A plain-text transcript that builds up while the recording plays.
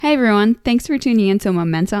Hey everyone, thanks for tuning in to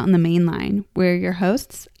Momenta on the Main Line. We're your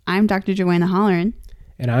hosts. I'm Dr. Joanna Holleran.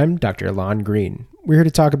 And I'm Dr. Lon Green. We're here to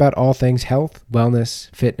talk about all things health, wellness,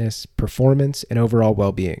 fitness, performance, and overall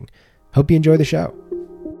well-being. Hope you enjoy the show.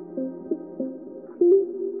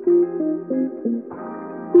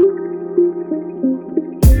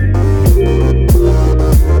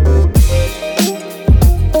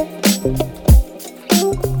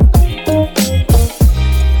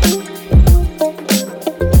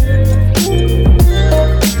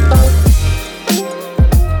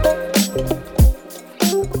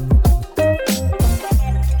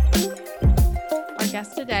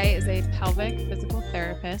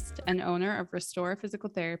 And owner of Restore Physical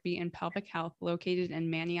Therapy and Pelvic Health located in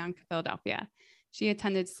Manayunk, Philadelphia. She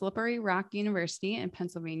attended Slippery Rock University in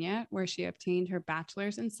Pennsylvania, where she obtained her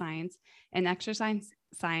bachelor's in science and exercise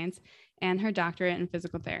science and her doctorate in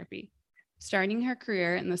physical therapy. Starting her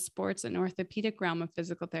career in the sports and orthopedic realm of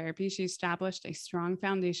physical therapy, she established a strong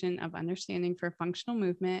foundation of understanding for functional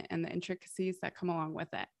movement and the intricacies that come along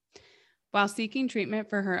with it. While seeking treatment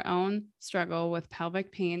for her own struggle with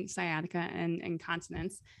pelvic pain, sciatica, and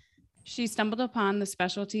incontinence, she stumbled upon the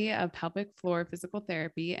specialty of pelvic floor physical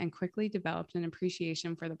therapy and quickly developed an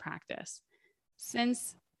appreciation for the practice.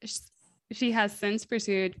 She has since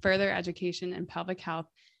pursued further education in pelvic health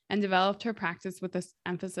and developed her practice with this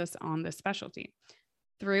emphasis on this specialty.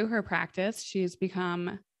 Through her practice, she's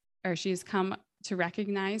come to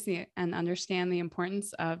recognize and understand the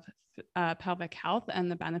importance of pelvic health and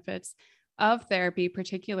the benefits of therapy,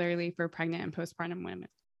 particularly for pregnant and postpartum women.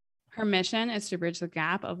 Her mission is to bridge the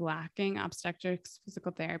gap of lacking obstetrics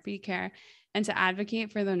physical therapy care and to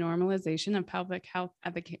advocate for the normalization of pelvic health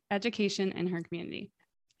education in her community.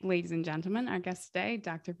 Ladies and gentlemen, our guest today,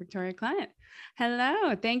 Dr. Victoria Clement.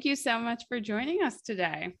 Hello. Thank you so much for joining us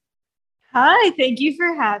today. Hi. Thank you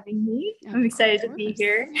for having me. I'm excited to be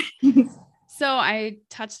here. So I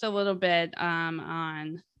touched a little bit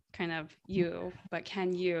on kind of you, but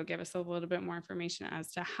can you give us a little bit more information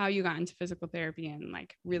as to how you got into physical therapy and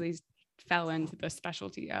like really fell into the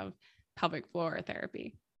specialty of pelvic floor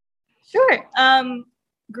therapy? Sure.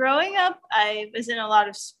 Growing up, I was in a lot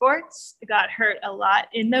of sports. I got hurt a lot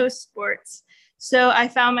in those sports. So I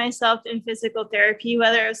found myself in physical therapy,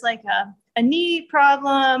 whether it was like a knee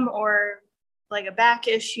problem or like a back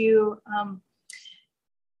issue,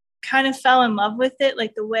 kind of fell in love with it,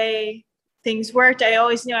 like the way things worked. I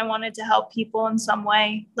always knew I wanted to help people in some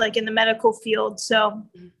way, like in the medical field. So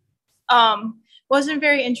wasn't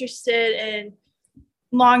very interested in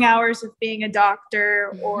long hours of being a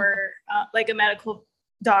doctor or like a medical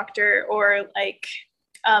doctor or like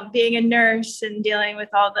being a nurse and dealing with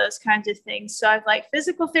all those kinds of things. So I've like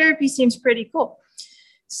physical therapy seems pretty cool.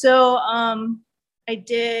 So I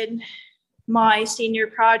did my senior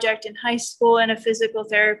project in high school in a physical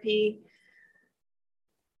therapy,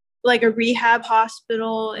 like a rehab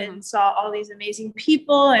hospital, and saw all these amazing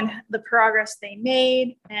people and the progress they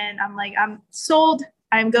made. And I'm like, I'm sold.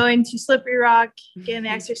 I'm going to Slippery Rock, getting the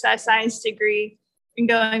exercise science degree and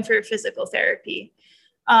going for physical therapy.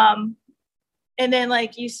 And then,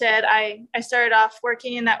 like you said, I started off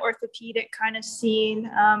working in that orthopedic kind of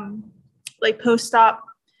scene, like post-ops,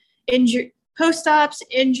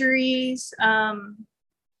 injuries,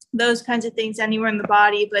 those kinds of things anywhere in the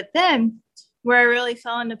body. But then where I really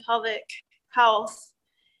fell into pelvic health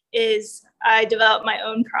is I developed my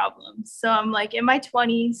own problems. So I'm like in my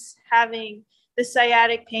 20s having the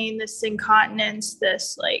sciatic pain, this incontinence,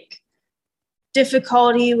 this like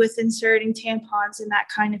difficulty with inserting tampons and that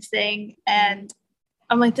kind of thing. And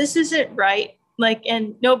I'm like, this isn't right. Like,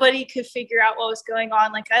 and nobody could figure out what was going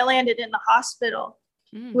on. Like I landed in the hospital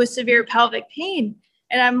with severe pelvic pain.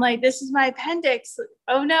 And I'm like, this is my appendix.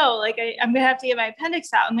 Oh no, like I'm going to have to get my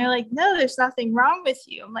appendix out. And they're like, no, there's nothing wrong with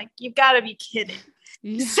you. I'm like, you've got to be kidding.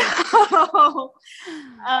 Yeah. So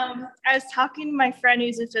I was talking to my friend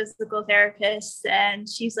who's a physical therapist, and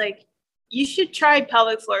she's like, you should try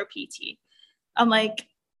pelvic floor PT. I'm like,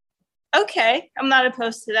 okay, I'm not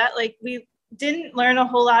opposed to that. Like we didn't learn a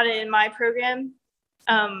whole lot in my program.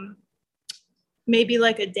 Maybe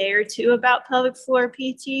like a day or two about pelvic floor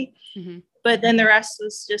PT. But then the rest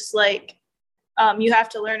was just like, you have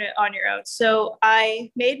to learn it on your own. So I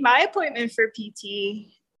made my appointment for PT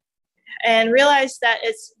and realized that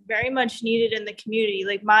it's very much needed in the community.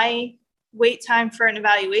 Like my wait time for an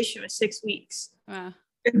evaluation was 6 weeks. Wow.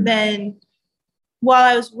 And then while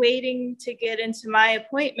I was waiting to get into my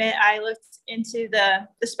appointment, I looked into the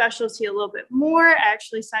specialty a little bit more. I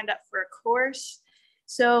actually signed up for a course.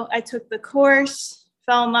 So I took the course,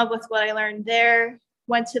 fell in love with what I learned there,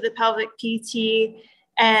 went to the pelvic PT,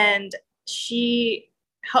 and she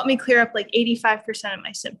helped me clear up like 85% of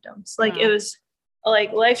my symptoms. Like Wow. it was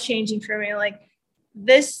like life-changing for me. Like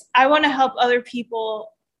this, I want to help other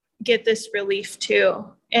people get this relief too.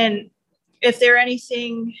 And if their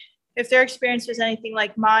experience was anything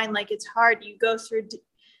like mine, like it's hard, you go through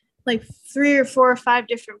like 3 or 4 or 5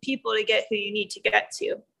 different people to get who you need to get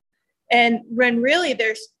to. And when really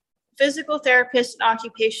there's physical therapists and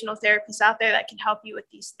occupational therapists out there that can help you with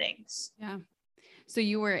these things. Yeah. So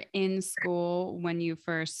you were in school when you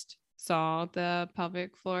first saw the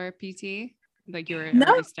pelvic floor PT? Like you were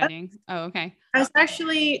already studying? Oh, okay. I was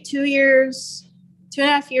actually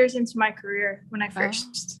 2.5 years into my career when I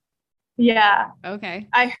first. Yeah. Okay.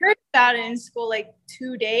 I heard about it in school like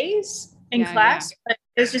 2 days in class, but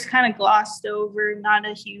it was just kind of glossed over, not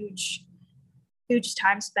a huge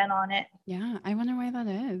time spent on it. Yeah. I wonder why that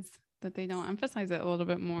is, that they don't emphasize it a little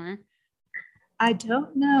bit more. I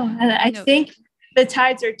don't know. And I think the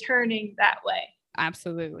tides are turning that way.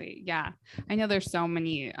 Absolutely. Yeah. I know there's so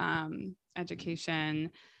many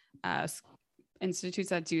education institutes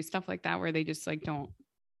that do stuff like that, where they just like don't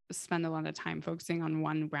spend a lot of time focusing on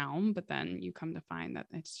one realm, but then you come to find that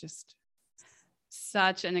it's just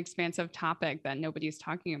such an expansive topic that nobody's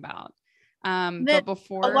talking about. But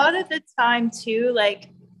before, a lot of the time too, like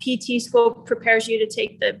PT school prepares you to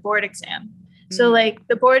take the board exam. So like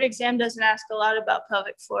the board exam doesn't ask a lot about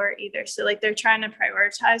pelvic floor either. So like they're trying to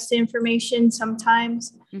prioritize the information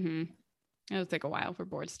sometimes. It'll take a while for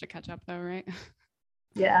boards to catch up though, right?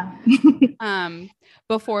 Yeah.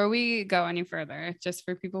 Before we go any further, just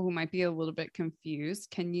for people who might be a little bit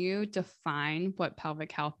confused, can you define what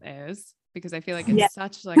pelvic health is? Because I feel like it's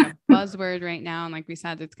such like a buzzword right now. And like we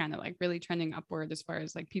said, it's kind of like really trending upward as far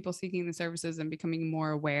as like people seeking the services and becoming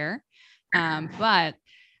more aware. But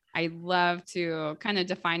I'd love to kind of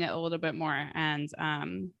define it a little bit more and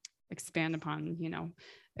expand upon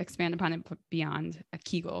it beyond a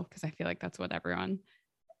Kegel, because I feel like that's what everyone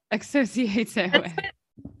associates it with.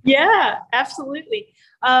 Yeah, absolutely.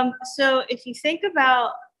 So if you think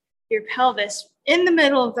about your pelvis in the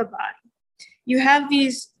middle of the body, you have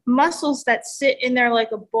these muscles that sit in there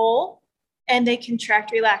like a bowl, and they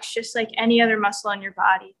contract, relax, just like any other muscle on your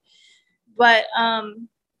body. But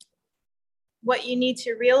what you need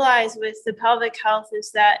to realize with the pelvic health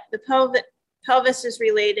is that the pelvis is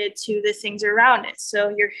related to the things around it. So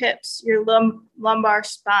your hips, your lumbar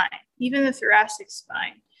spine, even the thoracic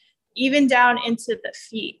spine, even down into the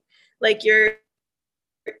feet. Like your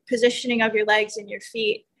positioning of your legs and your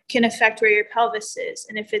feet can affect where your pelvis is.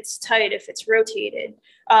 And if it's tight, if it's rotated,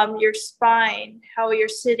 your spine, how you're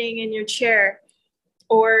sitting in your chair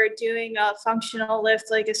or doing a functional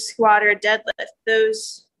lift like a squat or a deadlift,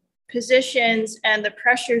 those positions and the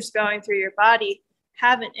pressures going through your body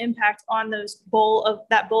have an impact on that bowl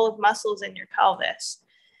of muscles in your pelvis.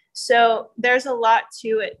 So there's a lot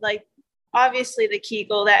to it. Like obviously the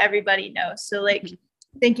Kegel that everybody knows. So like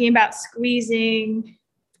thinking about squeezing,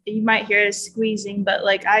 you might hear it as squeezing, but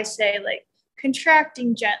like I say, like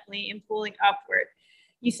contracting gently and pulling upward.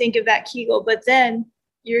 You think of that Kegel, but then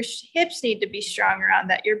your hips need to be strong around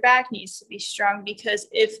that. Your back needs to be strong, because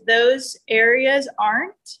if those areas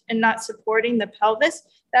aren't and not supporting the pelvis,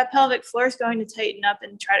 that pelvic floor is going to tighten up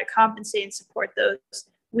and try to compensate and support those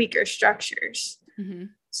weaker structures.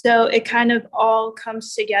 So it kind of all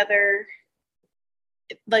comes together,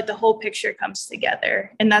 like the whole picture comes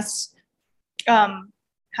together. And that's how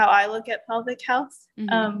I look at pelvic health.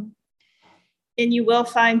 And you will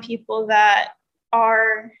find people that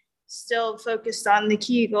are still focused on the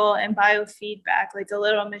Kegel and biofeedback, like a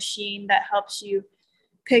little machine that helps you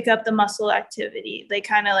pick up the muscle activity. They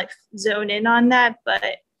kind of like zone in on that.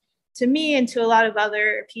 But to me and to a lot of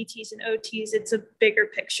other PTs and OTs, it's a bigger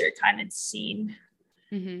picture kind of scene.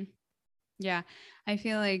 Yeah. I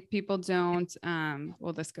feel like people don't,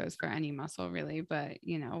 well, this goes for any muscle really, but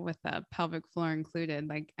with the pelvic floor included,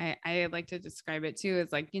 like I like to describe it too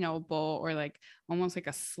as like, a bowl or like almost like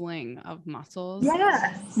a sling of muscles.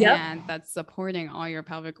 Yeah. Yep. And that's supporting all your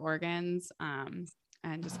pelvic organs,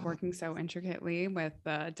 and just working so intricately with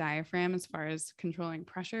the diaphragm as far as controlling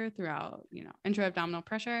pressure throughout, intra-abdominal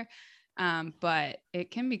pressure. But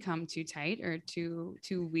it can become too tight or too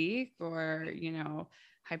weak, or,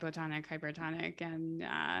 hypotonic, hypertonic,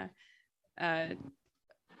 and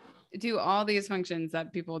do all these functions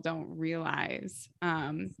that people don't realize.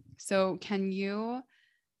 So can you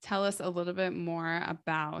tell us a little bit more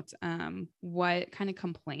about what kind of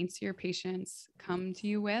complaints your patients come to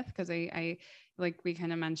you with? Because I like we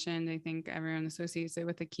kind of mentioned, I think everyone associates it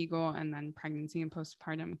with the Kegel and then pregnancy and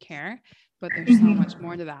postpartum care, but there's so much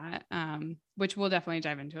more to that, which we'll definitely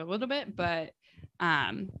dive into a little bit. But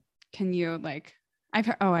can you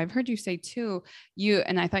I've heard you say too,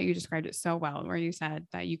 and I thought you described it so well, where you said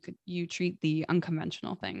that you treat the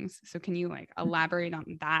unconventional things. So can you like elaborate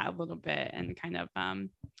on that a little bit and kind of,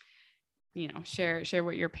 share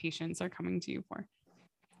what your patients are coming to you for?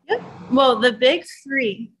 Yep. Well, the big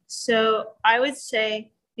three. So I would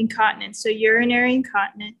say incontinence. So urinary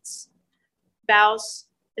incontinence, bowels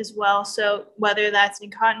as well. So whether that's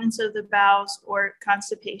incontinence of the bowels or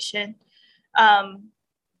constipation. And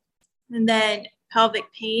then pelvic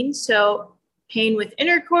pain. So pain with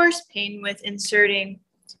intercourse, pain with inserting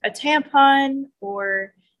a tampon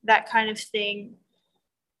or that kind of thing.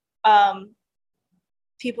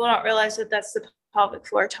 People don't realize that that's the pelvic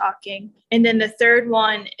floor talking. And then the third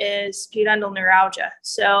one is pudendal neuralgia.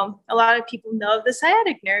 So a lot of people know of the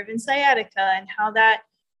sciatic nerve and sciatica and how that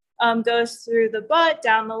goes through the butt,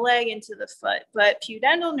 down the leg, into the foot. But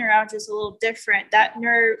pudendal neuralgia is a little different. That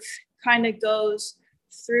nerve kind of goes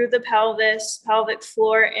through the pelvis, pelvic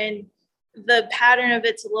floor, and the pattern of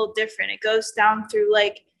it's a little different. It goes down through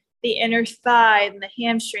like the inner thigh and the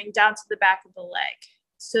hamstring down to the back of the leg.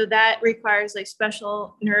 So that requires like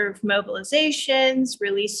special nerve mobilizations,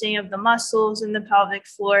 releasing of the muscles in the pelvic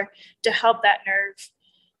floor to help that nerve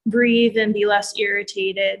breathe and be less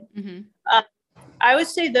irritated. Mm-hmm. I would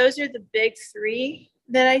say those are the big three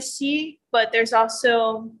that I see, but there's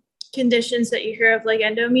also conditions that you hear of like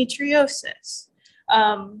endometriosis,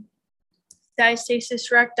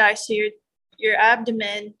 diastasis recti, so your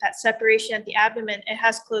abdomen, that separation at the abdomen, it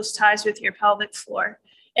has close ties with your pelvic floor.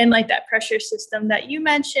 And like that pressure system that you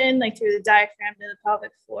mentioned, like through the diaphragm to the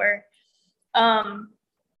pelvic floor.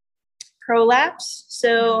 Prolapse.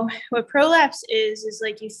 So what prolapse is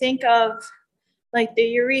like you think of like the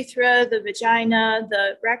urethra, the vagina,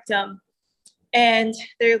 the rectum, and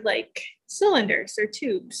they're like cylinders or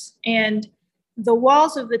tubes, and the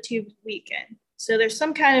walls of the tubes weaken. So there's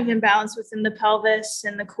some kind of imbalance within the pelvis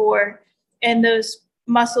and the core, and those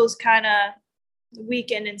muscles kind of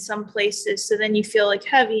weaken in some places. So then you feel like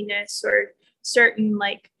heaviness or certain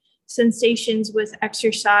like sensations with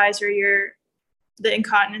exercise, or the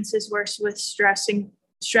incontinence is worse with stressing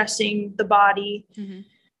the body.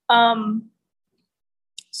 Mm-hmm.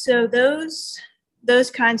 So those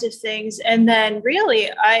kinds of things. And then really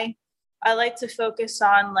I like to focus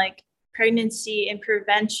on like pregnancy and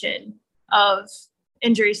prevention of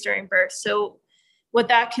injuries during birth. So what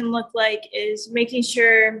that can look like is making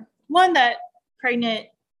sure, one, that pregnant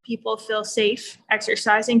people feel safe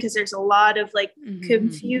exercising, because there's a lot of like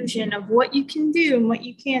confusion of what you can do and what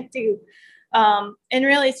you can't do. And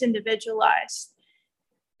really it's individualized.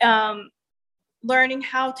 Learning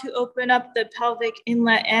how to open up the pelvic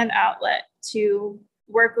inlet and outlet to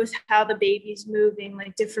work with how the baby's moving,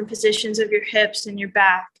 like different positions of your hips and your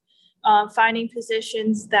back, finding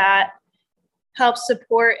positions that help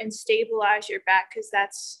support and stabilize your back, because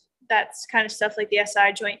that's kind of stuff like the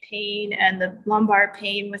SI joint pain and the lumbar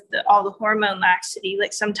pain with all the hormone laxity.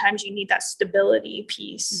 Like sometimes you need that stability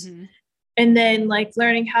piece. Mm-hmm. And then like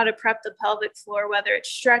learning how to prep the pelvic floor, whether it's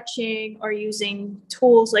stretching or using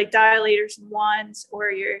tools like dilators and wands, or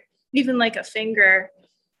you're even like a finger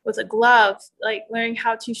with a glove, like learning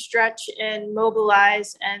how to stretch and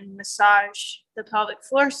mobilize and massage the pelvic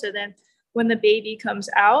floor. So then when the baby comes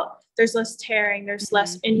out, there's less tearing, there's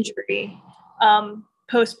less injury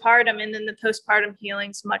postpartum, and then the postpartum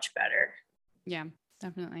healing's much better. Yeah,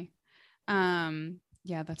 definitely.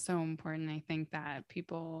 Yeah, that's so important. I think that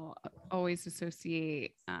people always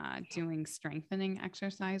associate doing strengthening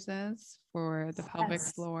exercises for the pelvic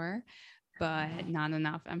floor, but not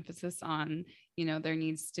enough emphasis on, there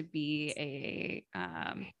needs to be a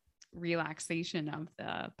relaxation of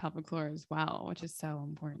the pelvic floor as well, which is so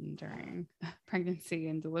important during pregnancy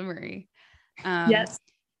and delivery. Yes.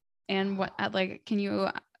 And can you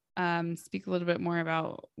speak a little bit more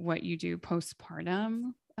about what you do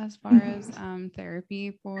postpartum as far as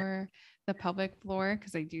therapy for the pelvic floor?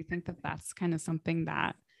 Because I do think that that's kind of something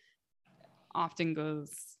that often goes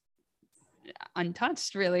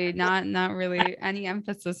untouched, really, not really any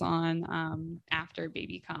emphasis on after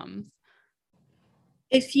baby comes.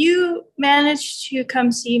 If you manage to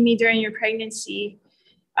come see me during your pregnancy,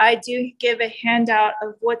 I do give a handout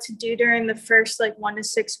of what to do during the first 1 to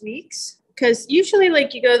 6 weeks. Because usually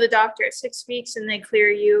you go to the doctor at 6 weeks and they clear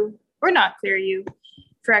you or not clear you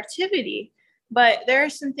for activity. But there are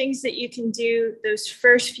some things that you can do those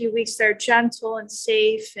first few weeks that are gentle and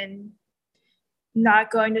safe and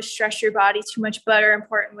not going to stress your body too much, but are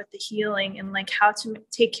important with the healing, and how to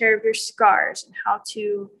take care of your scars and how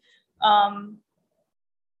to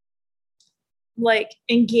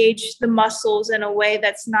engage the muscles in a way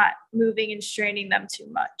that's not moving and straining them too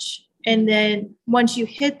much. And then once you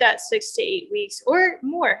hit that 6 to 8 weeks or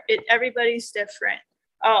more, everybody's different.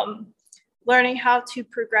 Learning how to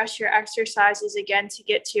progress your exercises again to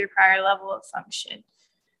get to your prior level of function.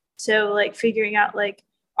 So like figuring out like,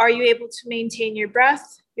 are you able to maintain your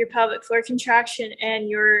breath, your pelvic floor contraction, and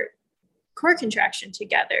your core contraction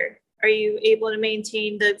together? Are you able to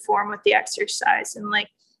maintain the form with the exercise? And like,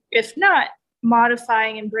 if not,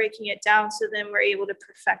 modifying and breaking it down so then we're able to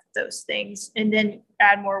perfect those things and then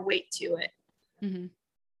add more weight to it. Mm-hmm.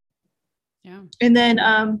 Yeah. And then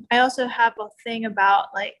I also have a thing about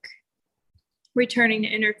like returning to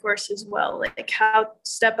intercourse as well, like how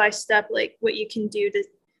step by step, like what you can do to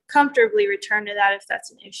comfortably return to that if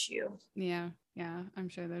that's an issue. Yeah. I'm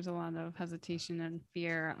sure there's a lot of hesitation and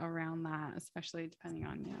fear around that, especially depending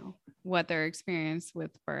on, what their experience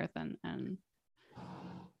with birth and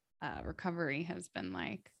recovery has been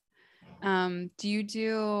like. Do you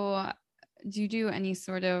do any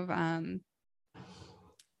sort of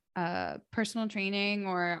personal training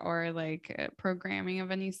or like programming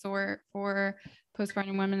of any sort for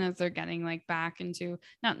postpartum women as they're getting like back into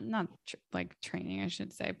not like training, I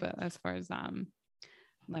should say, but as far as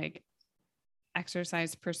like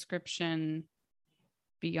exercise prescription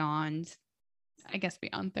beyond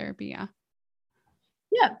therapy?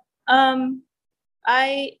 Yeah.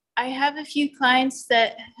 I have a few clients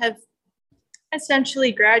that have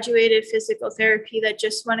essentially graduated physical therapy that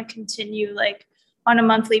just want to continue like on a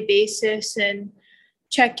monthly basis and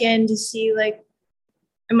check in to see like,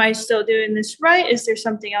 am I still doing this right? Is there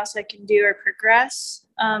something else I can do or progress?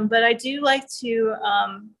 But I do like to,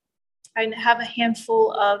 I have a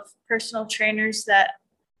handful of personal trainers that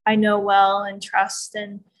I know well and trust.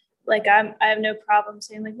 And like, I have no problem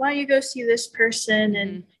saying like, why don't you go see this person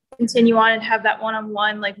and continue on and have that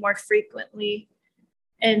one-on-one like more frequently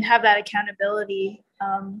and have that accountability.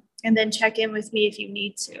 And then check in with me if you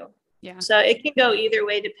need to. Yeah. So it can go either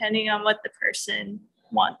way depending on what the person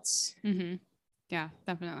wants. Mm-hmm. Yeah,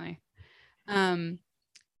 definitely.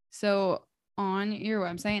 So on your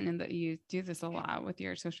website, and that you do this a lot with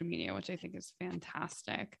your social media, which I think is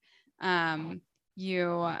fantastic.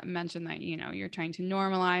 You mentioned that, you're trying to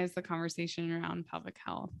normalize the conversation around pelvic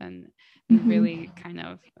health and really kind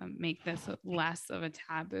of make this less of a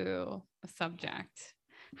taboo subject.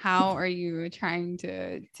 How are you trying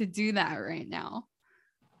to do that right now?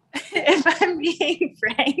 If I'm being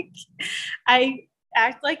frank, I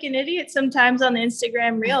act like an idiot sometimes on the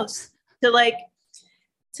Instagram reels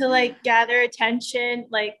to gather attention,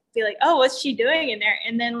 like be like, oh, what's she doing in there?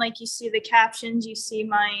 And then like you see the captions, you see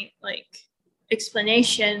my like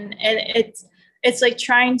explanation, and it's like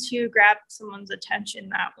trying to grab someone's attention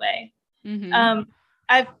that way.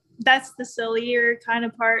 That's the sillier kind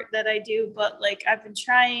of part that I do, but like I've been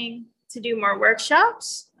trying to do more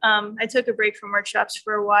workshops. I took a break from workshops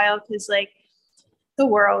for a while because like the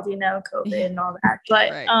world, COVID and all that,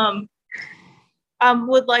 but right.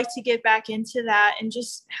 Would like to get back into that and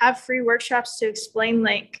just have free workshops to explain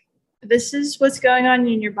like, this is what's going on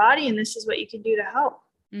in your body and this is what you can do to help.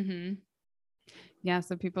 Mm-hmm. Yeah.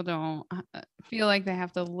 So people don't feel like they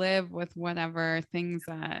have to live with whatever things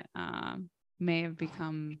that may have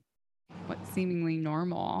become what seemingly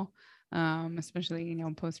normal, especially,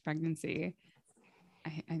 post-pregnancy.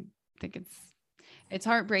 I think it's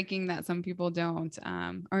heartbreaking that some people don't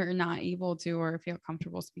are not able to or feel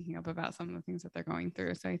comfortable speaking up about some of the things that they're going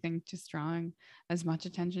through. So I think just drawing as much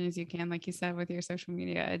attention as you can, like you said, with your social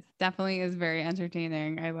media, it definitely is very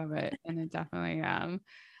entertaining. I love it. And it definitely,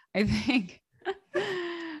 I think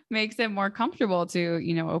makes it more comfortable to,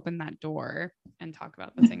 open that door and talk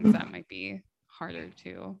about the things that might be harder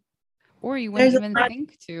to, or you wouldn't even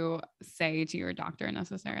think to say to your doctor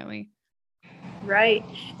necessarily. Right.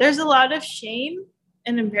 There's a lot of shame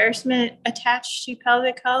and embarrassment attached to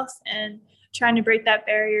pelvic health, and trying to break that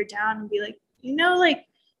barrier down and be like, like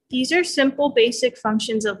these are simple, basic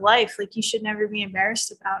functions of life. Like you should never be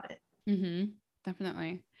embarrassed about it. Mm-hmm.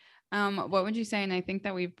 Definitely. What would you say? And I think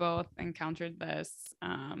that we've both encountered this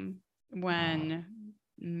when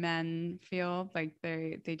men feel like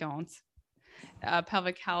they don't,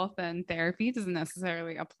 pelvic health and therapy doesn't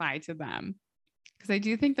necessarily apply to them. Because I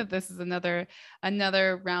do think that this is another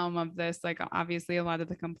realm of this. Like obviously a lot of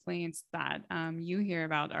the complaints that you hear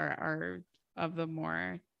about are of the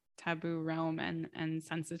more taboo realm and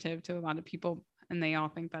sensitive to a lot of people, and they all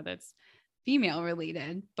think that it's female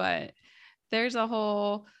related, but there's a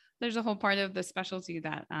whole part of the specialty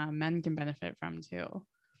that men can benefit from too.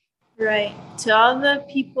 Right. To all the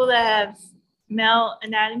people that have male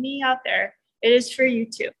anatomy out there, it is for you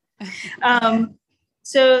too.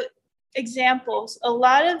 So examples, a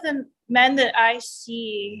lot of the men that I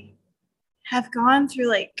see have gone through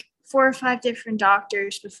like 4 or 5 different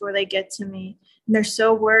doctors before they get to me. And they're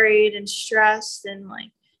so worried and stressed and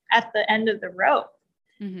like at the end of the rope.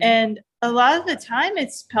 Mm-hmm. And a lot of the time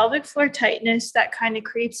it's pelvic floor tightness that kind of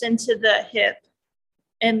creeps into the hip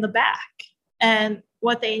and the back. And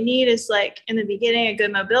what they need is like in the beginning, a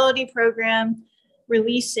good mobility program,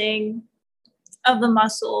 releasing of the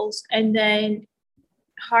muscles, and then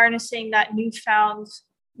harnessing that newfound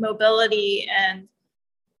mobility and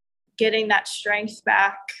getting that strength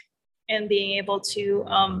back and being able to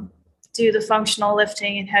do the functional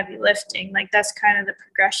lifting and heavy lifting. Like that's kind of the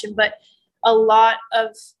progression. But a lot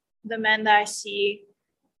of the men that I see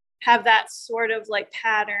have that sort of like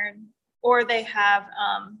pattern, or they have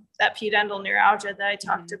that pudendal neuralgia that I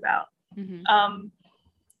talked about. Mm-hmm.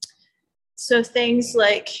 So things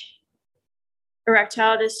like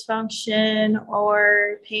erectile dysfunction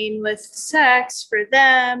or pain with sex for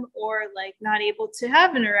them, or like not able to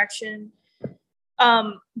have an erection,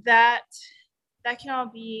 that can all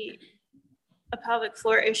be a pelvic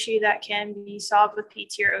floor issue that can be solved with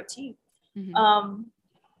PT or OT. Mm-hmm.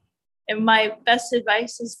 And my best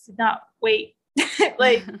advice is to not wait.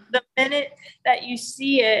 Like the minute that you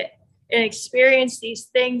see it and experience these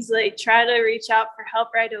things, like try to reach out for help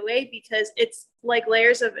right away, because it's like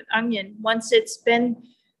layers of an onion. Once it's been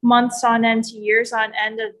months on end to years on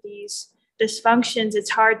end of these dysfunctions,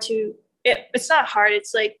 it's not hard.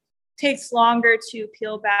 It's like takes longer to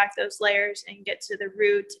peel back those layers and get to the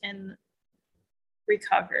root and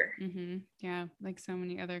recover. Mm-hmm. Yeah. Like so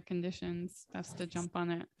many other conditions, best to jump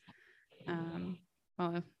on it.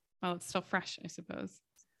 Well, it's still fresh, I suppose.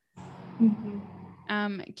 Mm-hmm.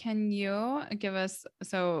 Can you give us,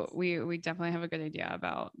 so we definitely have a good idea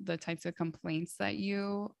about the types of complaints that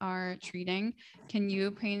you are treating. Can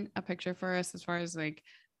you paint a picture for us as far as like,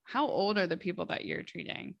 how old are the people that you're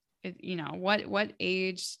treating? What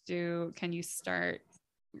age can you start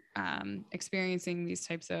experiencing these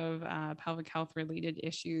types of pelvic health related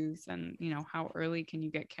issues, and how early can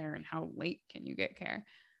you get care and how late can you get care?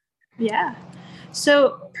 Yeah.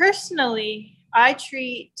 So personally, I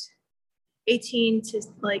treat 18 to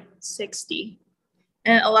like 60.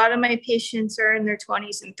 And a lot of my patients are in their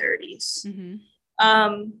 20s and 30s.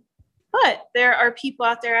 Mm-hmm. But there are people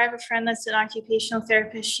out there. I have a friend that's an occupational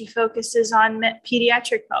therapist. She focuses on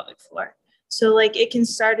pediatric pelvic floor. So like it can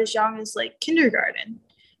start as young as like kindergarten.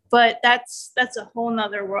 But that's a whole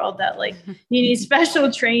nother world that like you need special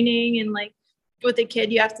training, and like with a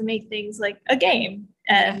kid, you have to make things like a game.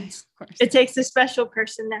 And it takes a special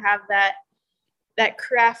person to have that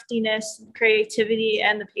craftiness, creativity,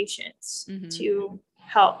 and the patience mm-hmm. to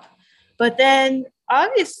help. But then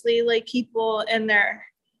obviously like people in their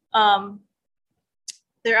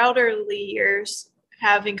elderly years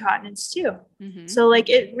have incontinence too. Mm-hmm. So like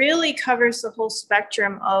it really covers the whole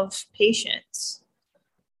spectrum of patients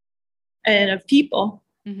and of people.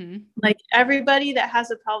 Mm-hmm. Like everybody that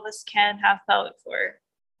has a pelvis can have pelvic floor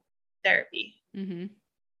therapy. Mm-hmm.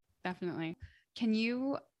 Definitely. Can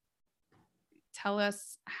you tell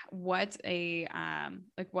us what an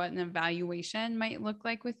evaluation might look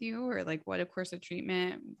like with you, or like what a course of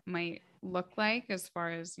treatment might look like, as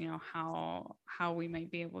far as how we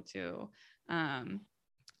might be able to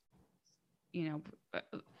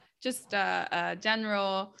just a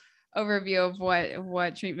general overview of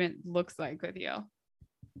what treatment looks like with you?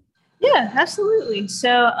 Yeah, absolutely.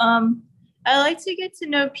 So I like to get to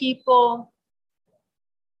know people,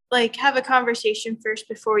 like have a conversation first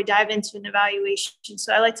before we dive into an evaluation.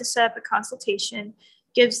 So I like to set up a consultation,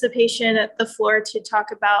 gives the patient the floor to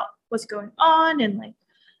talk about what's going on, and like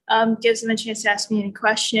gives them a chance to ask me any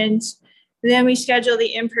questions. Then we schedule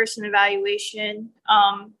the in-person evaluation,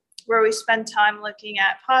 where we spend time looking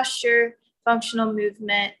at posture, functional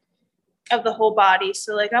movement of the whole body.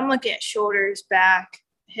 So like I'm looking at shoulders, back,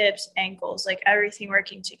 hips, ankles, like everything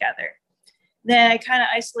working together. Then I kind of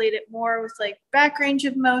isolate it more with like back range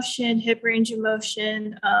of motion, hip range of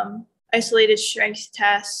motion, isolated strength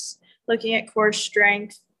tests, looking at core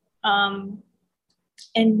strength. And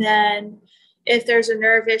then if there's a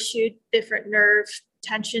nerve issue, different nerve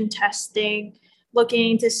tension testing,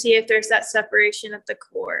 looking to see if there's that separation of the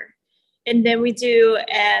core. And then we do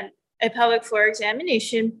a pelvic floor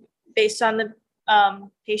examination based on the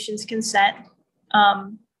patient's consent,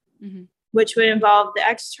 mm-hmm. which would involve the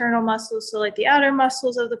external muscles, so like the outer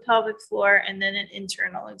muscles of the pelvic floor, and then an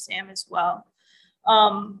internal exam as well.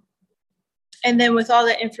 And then with all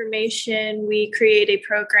that information, we create a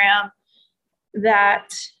program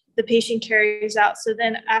that the patient carries out. So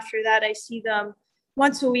then after that, I see them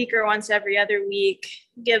once a week or once every other week,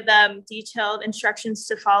 give them detailed instructions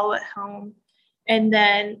to follow at home. And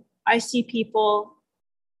then I see people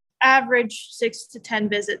average 6 to 10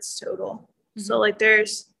 visits total. So like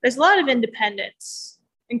there's a lot of independence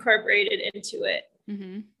incorporated into it.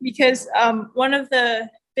 Because one of the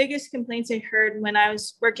biggest complaints I heard when I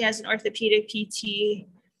was working as an orthopedic PT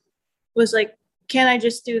was like, can I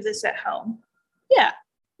just do this at home? Yeah,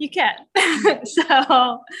 you can.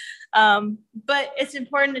 So, but it's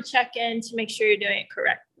important to check in to make sure you're doing it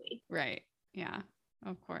correctly. Right. Yeah,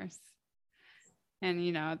 of course. And,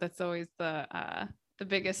 you know, that's always the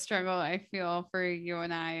biggest struggle I feel for you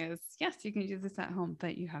and I is, yes, you can do this at home,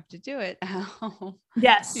 but you have to do it at home.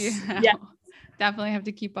 Yes. Yeah. Definitely have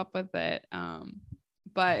to keep up with it.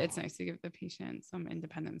 But it's nice to give the patient some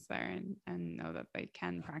independence there and know that they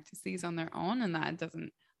can practice these on their own, and that it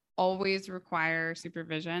doesn't always require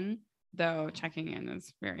supervision, though checking in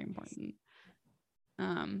is very important.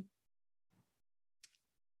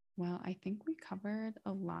 Well, I think we covered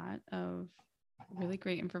a lot of really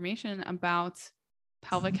great information about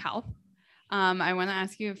pelvic health. I want to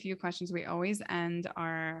ask you a few questions. We always end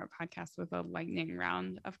our podcast with a lightning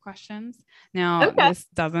round of questions. Now, This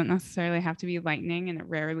doesn't necessarily have to be lightning, and it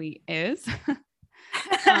rarely is.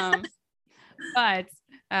 But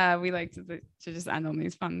we like to just end on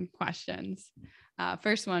these fun questions.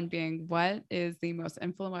 First one being, what is the most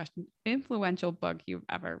influential book you've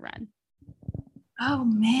ever read? Oh,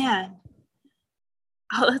 man.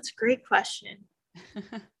 Oh, that's a great question.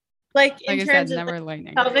 Like in terms of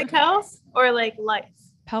lightning. Pelvic health or like life?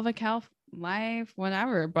 Pelvic health, life,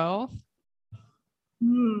 whatever, both.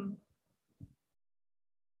 I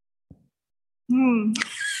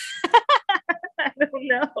don't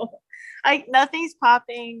know. Nothing's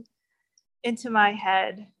popping into my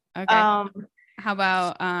head. Okay. How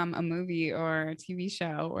about a movie or a TV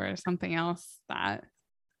show or something else that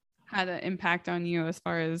had an impact on you as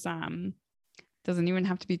far as doesn't even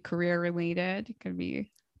have to be career related. It could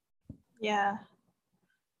be. Yeah.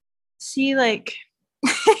 See, like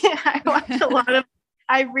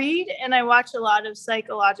I read and I watch a lot of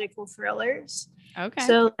psychological thrillers. Okay.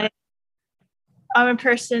 So like, I'm a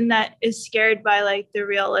person that is scared by like the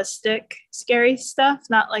realistic scary stuff,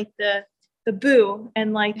 not like the boo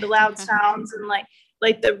and like the loud sounds and like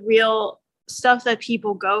the real stuff that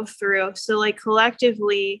people go through. So like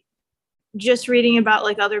collectively just reading about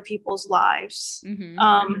like other people's lives.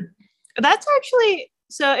 That's actually,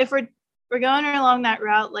 so if we're going along that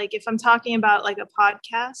route, like if I'm talking about like a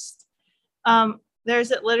podcast,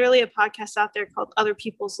 there's literally a podcast out there called Other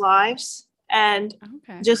People's Lives. And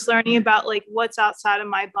just learning about like what's outside of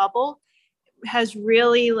my bubble has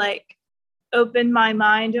really like opened my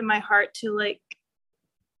mind and my heart to like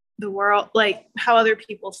the world, like how other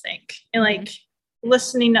people think and like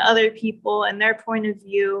listening to other people and their point of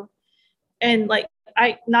view. And like,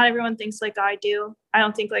 not everyone thinks like I do. I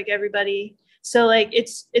don't think like everybody. So like,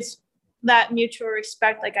 it's that mutual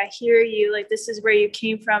respect. Like I hear you, like, this is where you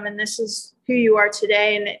came from and this is who you are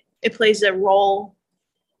today. And it plays a role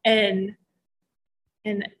in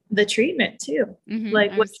the treatment too.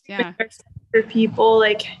 Like what for people,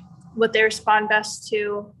 like what they respond best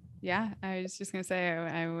to. Yeah. I was just going to say,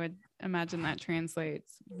 I would imagine that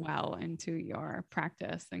translates well into your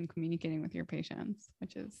practice and communicating with your patients,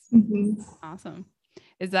 which is awesome.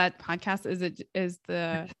 Is that podcast,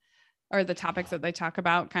 are the topics that they talk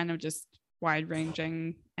about kind of just wide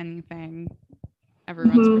ranging, anything,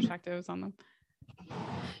 everyone's perspectives on them?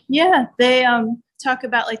 Yeah. They talk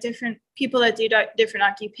about like different people that do different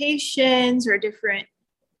occupations or different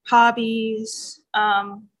hobbies.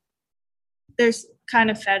 There's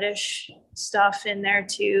kind of fetish stuff in there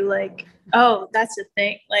too. Like, oh, that's a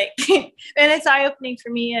thing. Like, and it's eye-opening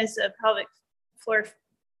for me as a pelvic floor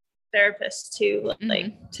therapist too,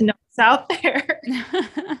 like to know what's out there.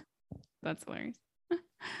 That's hilarious.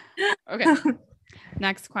 Okay.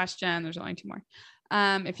 Next question. There's only two more.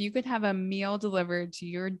 If you could have a meal delivered to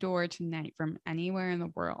your door tonight from anywhere in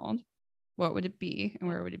the world, what would it be and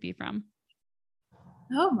where would it be from?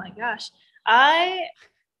 Oh my gosh. I'm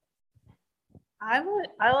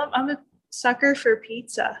a sucker for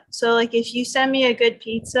pizza. So like if you send me a good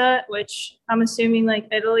pizza, which I'm assuming like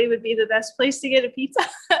Italy would be the best place to get a pizza,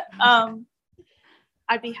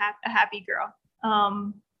 I'd be a happy girl.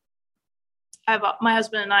 My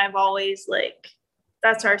husband and I have always like,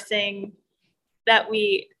 that's our thing, that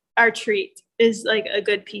our treat is like a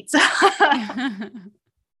good pizza.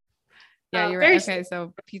 Yeah, you're right. Okay,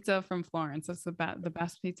 so pizza from Florence. That's the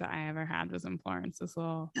best pizza I ever had was in Florence. This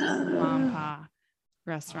little mom and pop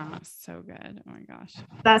restaurant. So good. Oh my gosh.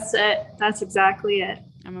 That's it. That's exactly it.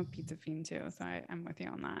 I'm a pizza fiend too, so I'm with you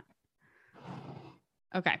on that.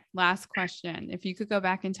 Okay, last question. If you could go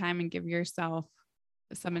back in time and give yourself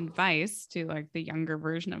some advice to like the younger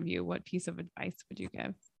version of you, what piece of advice would you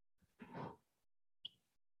give?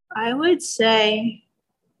 I would say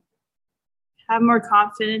have more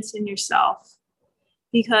confidence in yourself,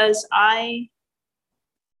 because I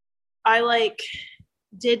like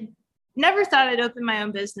never thought I'd open my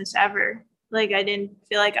own business ever. Like, I didn't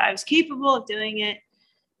feel like I was capable of doing it.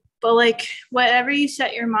 But like, whatever you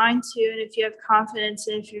set your mind to, and if you have confidence,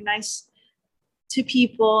 and if you're nice to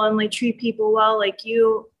people and like treat people well, like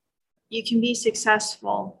you can be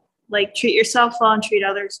successful. Like, treat yourself well and treat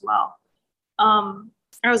others well.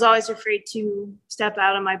 I was always afraid to step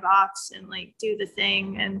out of my box and like do the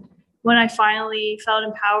thing. And when I finally felt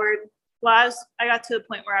empowered, well, I got to a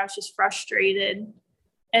point where I was just frustrated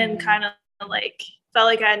and kind of like felt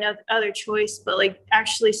like I had no other choice, but like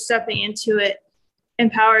actually stepping into it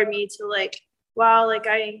empowered me to like, wow, like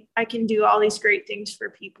I can do all these great things for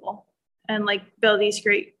people and like build these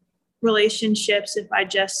great relationships if I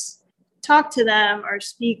just talk to them or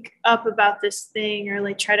speak up about this thing or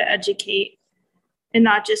like try to educate and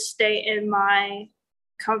not just stay in my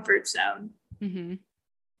comfort zone. Mm-hmm.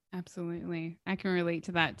 Absolutely. I can relate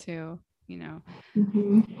to that too. You know,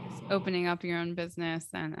 opening up your own business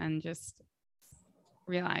and just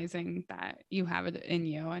realizing that you have it in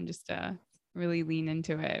you and just really lean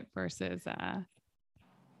into it versus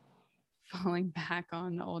falling back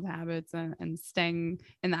on old habits and staying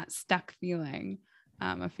in that stuck feeling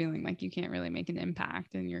of feeling like you can't really make an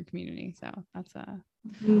impact in your community. So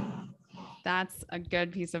that's a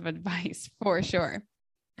good piece of advice for sure.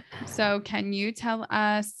 So can you tell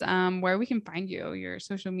us where we can find you, your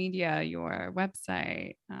social media, your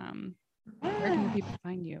website? Where can the people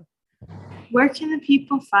find you? Where can the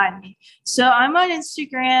people find me? So I'm on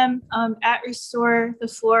Instagram at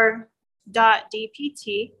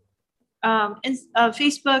restorethefloor.dpt. And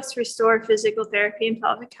Facebook's Restore Physical Therapy and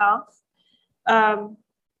Pelvic Health.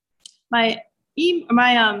 My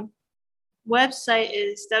website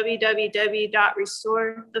is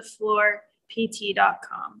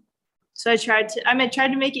www.restorethefloorpt.com. So I tried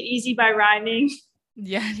to make it easy by rhyming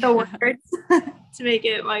the words to make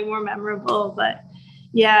it like more memorable. But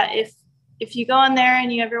yeah, if you go on there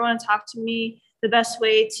and you ever want to talk to me, the best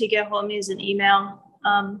way to get hold of me is an email.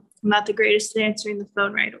 I'm not the greatest at answering the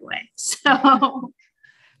phone right away. So but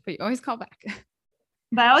you always call back.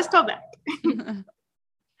 But I always call back. Do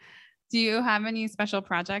you have any special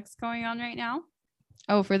projects going on right now?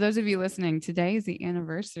 Oh, for those of you listening, today is the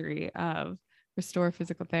anniversary of Restore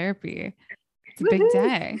Physical Therapy. It's a big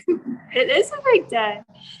day. It is a big day.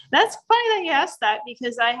 That's funny that you asked that,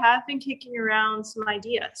 because I have been kicking around some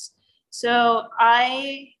ideas. So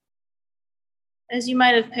as you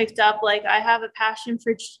might have picked up, like I have a passion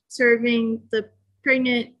for serving the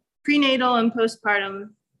prenatal and postpartum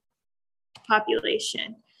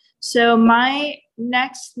population. So my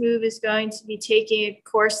next move is going to be taking a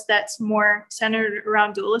course that's more centered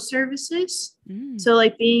around doula services. So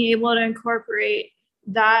like being able to incorporate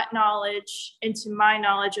that knowledge into my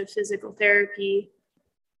knowledge of physical therapy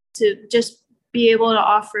to just be able to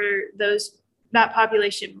offer that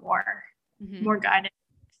population more guidance.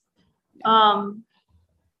 I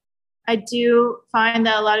do find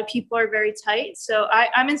that a lot of people are very tight. So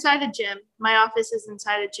I'm inside a gym. My office is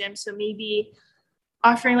inside a gym. So maybe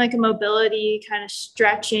offering like a mobility kind of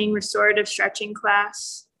stretching, restorative stretching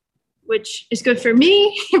class, which is good for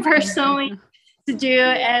me personally to do,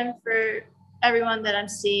 and for everyone that I'm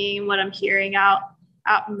seeing and what I'm hearing out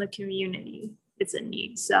in the community. It's a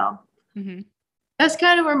need. So that's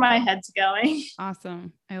kind of where my head's going.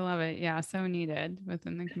 Awesome. I love it. Yeah. So needed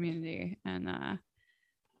within the community. And I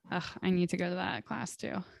need to go to that class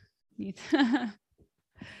too.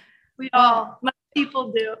 Most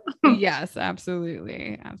people do. Yes,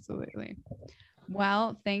 absolutely. Absolutely.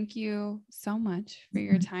 Well, thank you so much for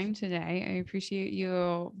your time today. I appreciate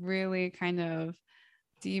you really kind of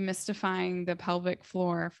demystifying the pelvic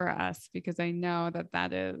floor for us, because I know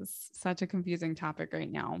that is such a confusing topic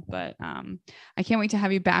right now, but I can't wait to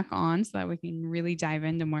have you back on so that we can really dive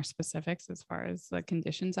into more specifics as far as the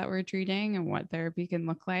conditions that we're treating and what therapy can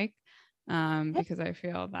look like, because I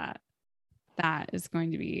feel that is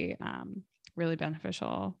going to be really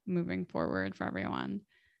beneficial moving forward for everyone.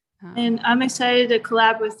 And I'm excited to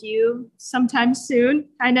collab with you sometime soon.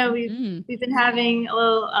 I know we've been having a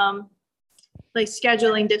little like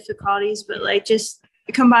scheduling difficulties, but like just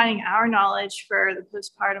combining our knowledge for the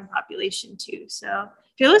postpartum population too. So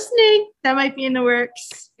if you're listening, that might be in the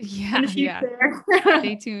works. Yeah.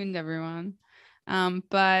 Stay tuned, everyone.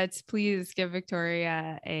 But please give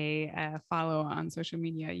Victoria a follow on social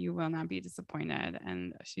media. You will not be disappointed.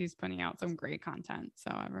 And she's putting out some great content.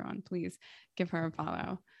 So everyone, please give her a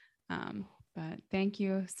follow. But thank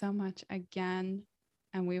you so much again.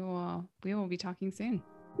 And we will be talking soon.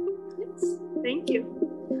 Yes, thank you.